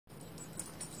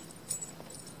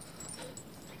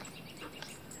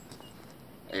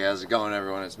Hey, how's it going,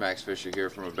 everyone? It's Max Fisher here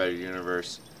from A Better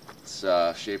Universe. It's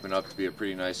shaping up to be a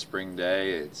pretty nice spring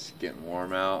day. It's getting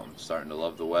warm out. I'm starting to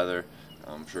love the weather.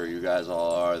 I'm sure you guys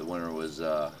all are. The winter was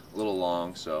a little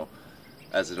long, so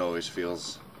as it always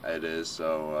feels, it is.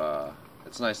 So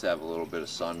it's nice to have a little bit of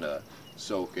sun to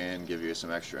soak in, give you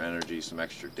some extra energy, some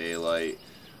extra daylight,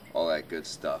 all that good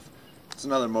stuff. It's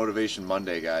another Motivation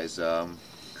Monday, guys.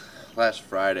 Last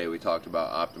Friday we talked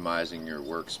about optimizing your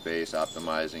workspace,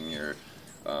 optimizing your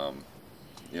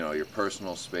your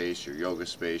personal space, your yoga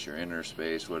space, your inner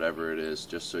space, whatever it is,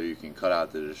 just so you can cut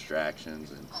out the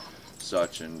distractions and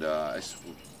such. And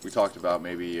we talked about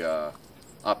maybe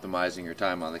optimizing your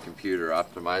time on the computer,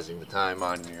 optimizing the time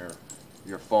on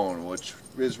your phone, which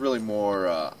is really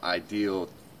more ideal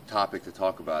topic to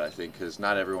talk about, I think, because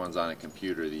not everyone's on a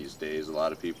computer these days. A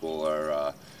lot of people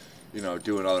are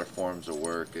doing other forms of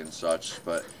work and such,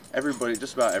 but everybody,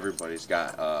 just about everybody's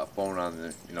got a phone on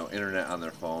the, internet on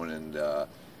their phone, and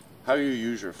how you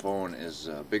use your phone is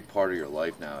a big part of your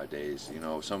life nowadays.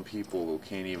 Some people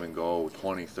can't even go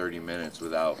 20, 30 minutes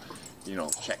without,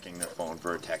 checking their phone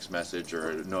for a text message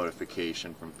or a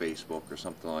notification from Facebook or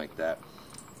something like that.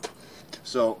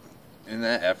 So, in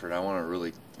that effort, I want to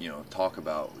really, talk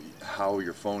about how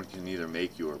your phone can either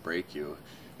make you or break you.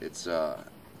 It's,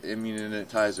 and it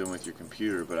ties in with your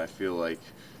computer, but I feel like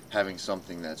having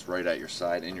something that's right at your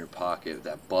side, in your pocket,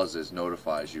 that buzzes,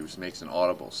 notifies you, makes an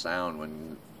audible sound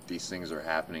when these things are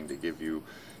happening to give you,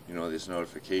 this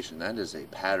notification. That is a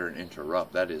pattern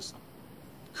interrupt. That is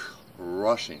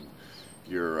crushing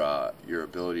your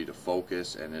ability to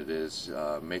focus, and it is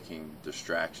making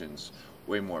distractions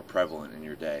way more prevalent in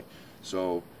your day.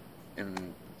 So,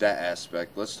 in that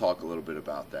aspect, let's talk a little bit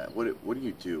about that. What do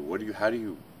you do? How do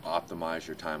you optimize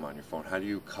your time on your phone? How do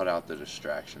you cut out the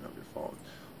distraction of your phone?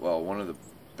 Well, one of the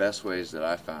best ways that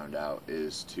I found out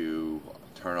is to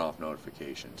turn off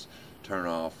notifications, turn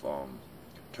off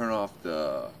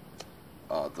the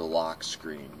lock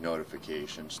screen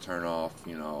notifications, turn off,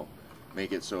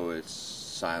 make it so it's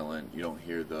silent. You don't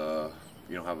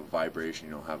have a vibration,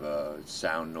 you don't have a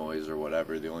sound noise or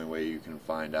whatever. The only way you can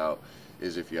find out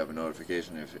is if you have a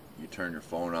notification. If you turn your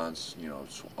phone on,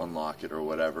 unlock it or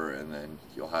whatever, and then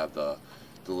you'll have the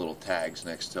little tags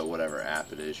next to whatever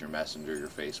app it is, your Messenger, your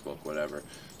Facebook, whatever.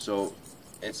 So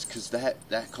it's because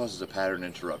that causes a pattern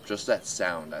interrupt. Just that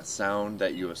sound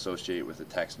that you associate with a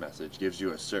text message gives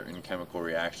you a certain chemical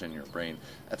reaction in your brain.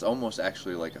 That's almost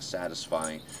actually like a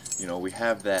satisfying, we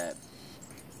have that.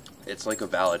 It's like a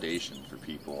validation for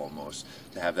people almost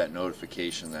to have that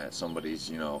notification that somebody's,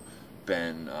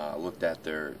 been looked at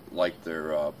their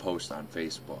post on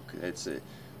Facebook.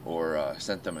 Or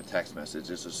sent them a text message.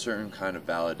 It's a certain kind of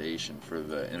validation for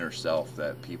the inner self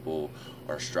that people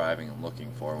are striving and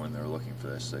looking for when they're looking for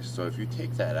this. So if you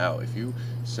take that out, if you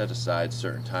set aside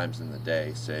certain times in the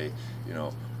day, say,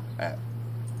 at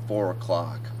 4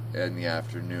 o'clock in the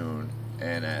afternoon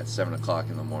and at 7 o'clock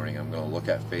in the morning, I'm going to look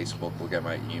at Facebook, look at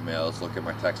my emails, look at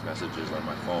my text messages on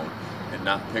my phone, and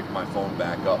not pick my phone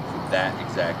back up for that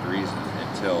exact reason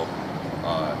until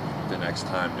the next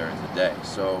time during the day.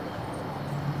 So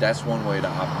that's one way to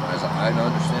optimize. I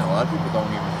understand a lot of people don't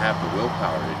even have the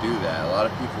willpower to do that. A lot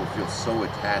of people feel so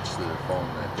attached to their phone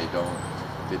that they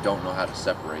don't know how to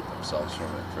separate themselves from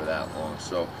it for that long.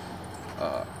 So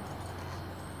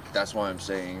that's why I'm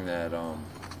saying that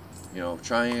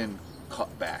try and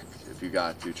cut back if you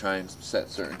got to. Try and set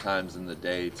certain times in the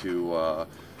day to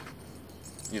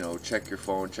check your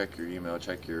phone, check your email,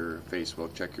 check your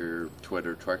Facebook, check your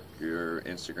Twitter, check your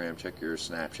Instagram, check your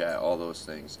Snapchat, all those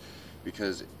things.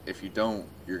 Because if you don't,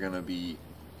 you're going to be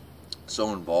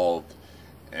so involved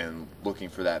and looking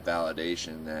for that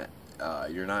validation that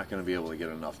you're not going to be able to get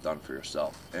enough done for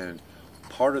yourself. And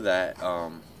part of that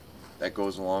that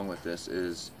goes along with this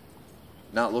is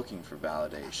not looking for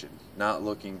validation, not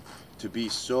looking to be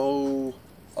so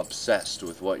obsessed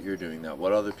with what you're doing, that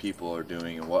what other people are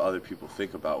doing and what other people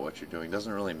think about what you're doing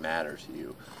doesn't really matter to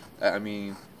you. I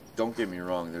mean, don't get me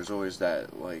wrong, there's always that,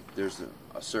 there's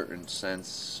a certain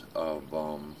sense of,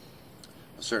 a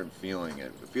certain feeling.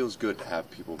 It feels good to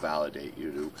have people validate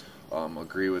you, to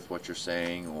agree with what you're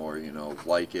saying, or,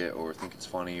 like it, or think it's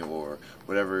funny, or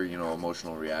whatever,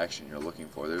 emotional reaction you're looking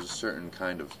for. There's a certain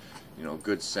kind of,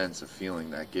 good sense of feeling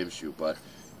that gives you, but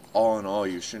all in all,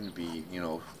 you shouldn't be,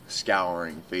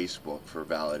 scouring Facebook for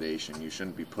validation. You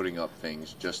shouldn't be putting up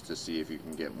things just to see if you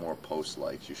can get more post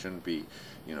likes. You shouldn't be,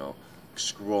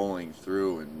 scrolling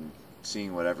through and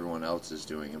seeing what everyone else is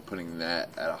doing and putting that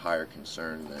at a higher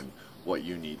concern than what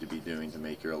you need to be doing to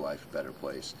make your life a better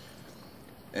place.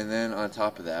 And then on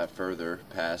top of that, further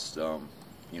past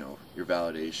your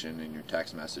validation and your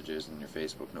text messages and your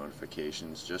Facebook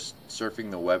notifications, just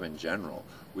surfing the web in general.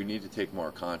 We need to take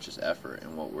more conscious effort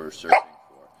in what we're surfing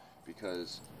for,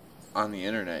 because on the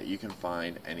internet you can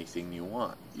find anything you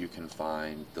want. You can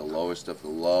find the lowest of the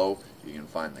low, you can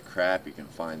find the crap, you can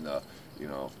find the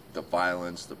the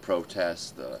violence, the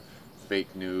protests, the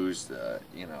fake news, the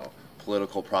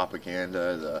political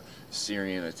propaganda, the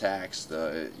Syrian attacks,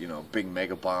 the big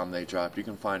mega bomb they dropped. You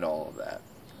can find all of that.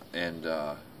 And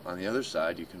on the other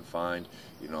side, you can find,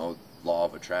 law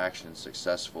of attraction,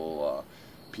 successful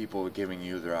people giving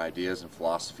you their ideas and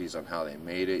philosophies on how they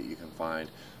made it. You can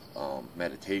find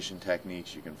meditation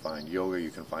techniques. You can find yoga. You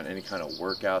can find any kind of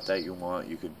workout that you want.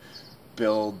 You can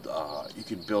build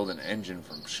an engine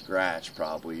from scratch.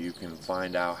 Probably you can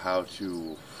find out how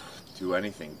to do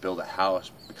anything. Build a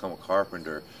house. Become a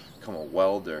carpenter. Become a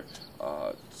welder.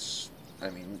 I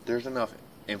mean, there's enough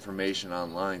information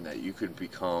online that you could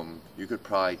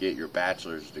probably get your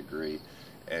bachelor's degree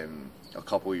in a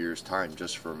couple years time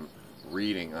just from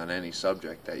reading on any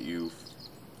subject that you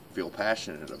feel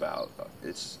passionate about.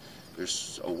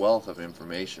 There's a wealth of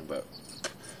information, but the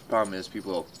problem is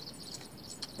people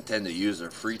tend to use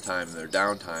their free time and their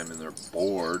downtime, and they're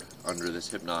bored under this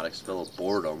hypnotic spell of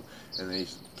boredom, and they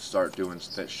start doing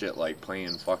shit like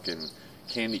playing fucking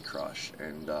Candy Crush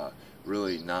and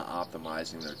really not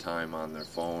optimizing their time on their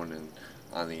phone and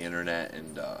on the internet,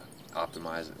 and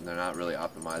they're not really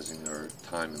optimizing their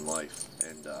time in life.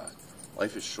 And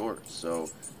life is short, so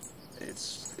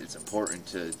it's important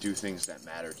to do things that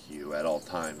matter to you at all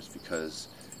times, because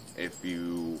if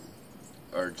you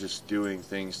are just doing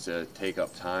things to take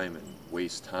up time and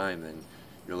waste time, then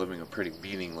you're living a pretty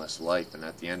meaningless life, and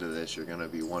at the end of this you're going to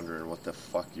be wondering what the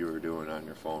fuck you were doing on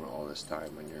your phone all this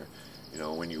time when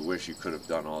when you wish you could have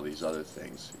done all these other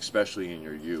things, especially in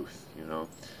your youth.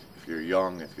 If you're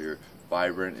young, if you're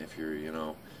vibrant, if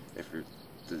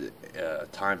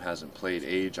time hasn't played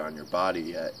age on your body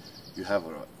yet, you have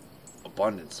an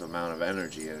abundance amount of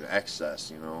energy and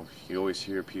excess. You always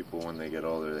hear people when they get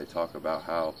older, they talk about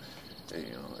how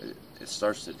it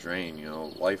starts to drain.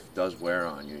 Life does wear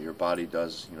on you. Your body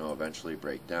does eventually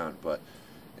break down. But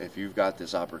if you've got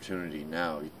this opportunity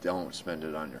now, you don't spend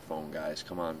it on your phone, guys.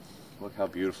 Come on. Look how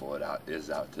beautiful it is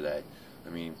out today. I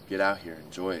mean, get out here,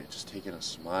 enjoy it. Just take in a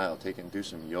smile, do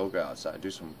some yoga outside,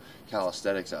 do some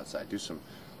calisthenics outside, do some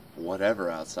whatever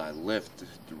outside, lift,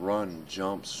 run,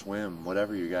 jump, swim,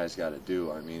 whatever you guys got to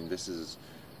do. I mean, this is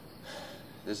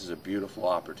a beautiful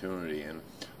opportunity, and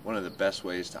one of the best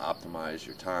ways to optimize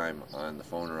your time on the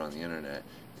phone or on the internet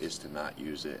is to not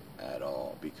use it at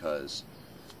all, because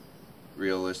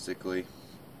realistically,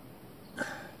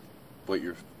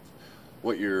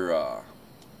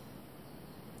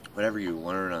 whatever you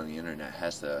learn on the internet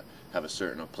has to have a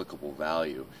certain applicable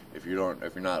value. If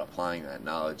you're not applying that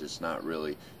knowledge, it's not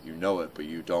really, it, but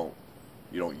you don't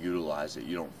utilize it.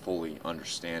 You don't fully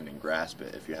understand and grasp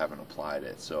it if you haven't applied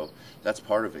it. So that's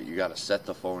part of it. You got to set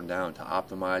the phone down to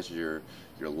optimize your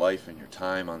life and your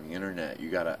time on the internet.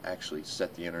 You got to actually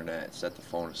set the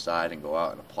phone aside and go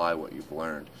out and apply what you've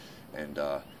learned, and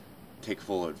take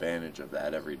full advantage of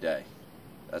that every day.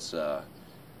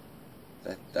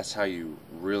 That's how you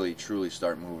really truly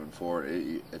start moving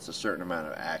forward. It's a certain amount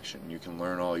of action. You can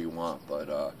learn all you want,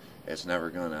 but it's never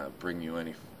gonna bring you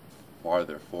any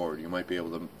farther forward. You might be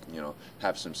able to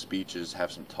have some speeches, have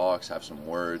some talks, have some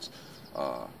words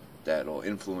that'll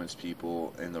influence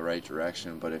people in the right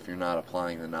direction, but if you're not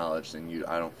applying the knowledge, then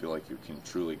I don't feel like you can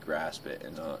truly grasp it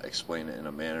and explain it in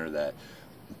a manner that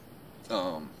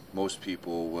most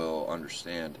people will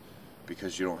understand,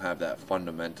 because you don't have that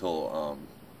fundamental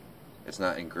it's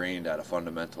not ingrained at a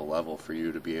fundamental level for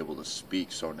you to be able to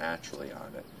speak so naturally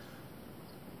on it.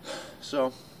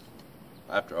 So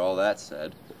after all that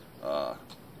said,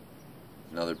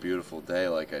 another beautiful day,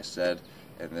 like I said,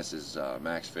 and this is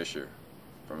Max Fisher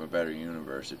from A Better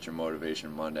Universe. It's your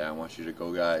Motivation Monday. I want you to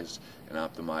go, guys, and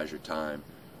optimize your time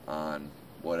on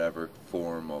whatever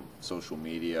form of social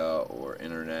media or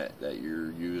internet that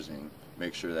you're using.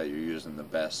 Make sure that you're using the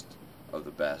best of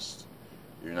the best.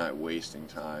 You're not wasting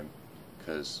time,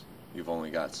 because you've only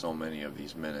got so many of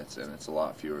these minutes, and it's a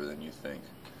lot fewer than you think.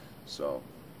 So,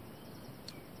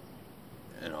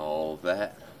 and all of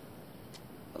that,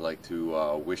 I'd like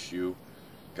to wish you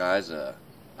guys a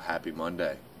happy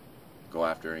Monday. Go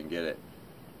after it and get it.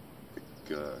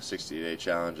 The 60-day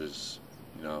challenge is,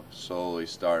 slowly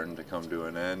starting to come to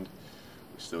an end.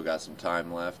 We still got some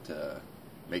time left to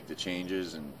make the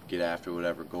changes and get after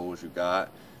whatever goals you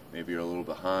got. Maybe you're a little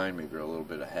behind, maybe you're a little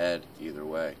bit ahead. Either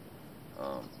way,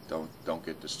 Don't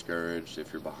get discouraged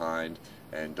if you're behind,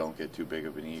 and don't get too big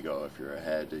of an ego if you're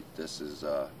ahead. This is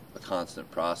a constant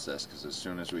process, because as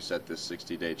soon as we set this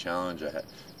 60-day challenge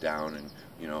down, and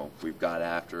we've got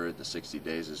after it, the 60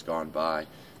 days has gone by.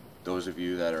 Those of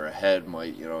you that are ahead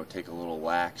might take a little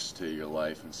lax to your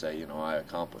life and say, I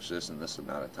accomplished this in this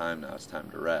amount of time, now it's time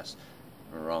to rest.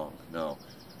 Wrong. No,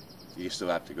 you still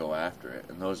have to go after it.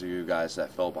 And those of you guys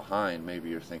that fell behind, maybe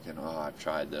you're thinking, oh, I've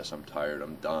tried this, I'm tired,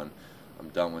 I'm done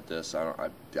with this,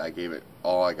 I gave it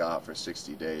all I got for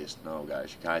 60 days. No,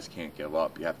 guys, you guys can't give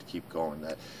up. You have to keep going.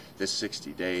 This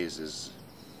 60 days is,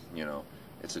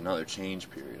 it's another change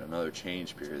period,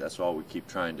 That's all we keep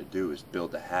trying to do, is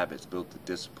build the habits, build the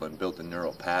discipline, build the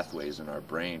neural pathways in our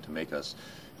brain to make us,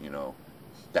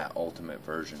 that ultimate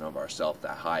version of ourselves,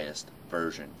 that highest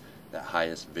version, that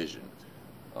highest vision.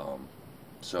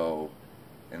 So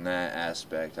in that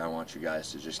aspect, I want you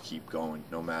guys to just keep going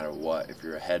no matter what. If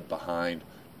you're ahead, behind,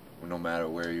 no matter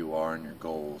where you are in your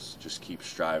goals, just keep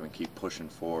striving, keep pushing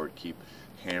forward, keep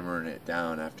hammering it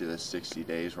down. After this 60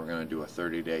 days, we're going to do a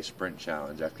 30-day sprint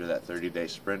challenge. After that 30-day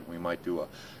sprint, we might do a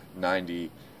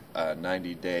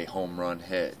 90-day home run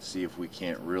hit, see if we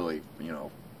can't really,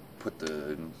 put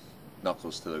the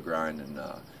knuckles to the grind and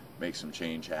make some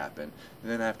change happen.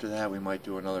 And then after that, we might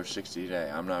do another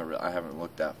 60-day. I haven't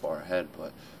looked that far ahead,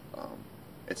 but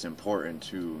it's important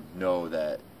to know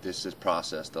that this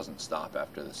process doesn't stop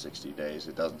after the 60 days.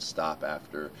 It doesn't stop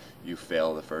after you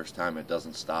fail the first time. It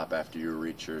doesn't stop after you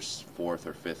reach your 4th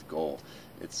or 5th goal.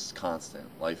 It's constant.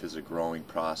 Life is a growing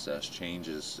process. Change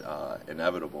is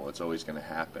inevitable. It's always going to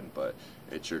happen, but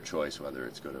it's your choice whether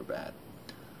it's good or bad.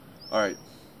 All right.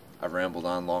 I've rambled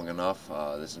on long enough.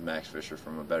 This is Max Fisher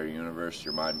from A Better Universe,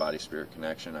 your mind, body, spirit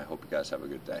connection. I hope you guys have a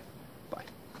good day. Bye.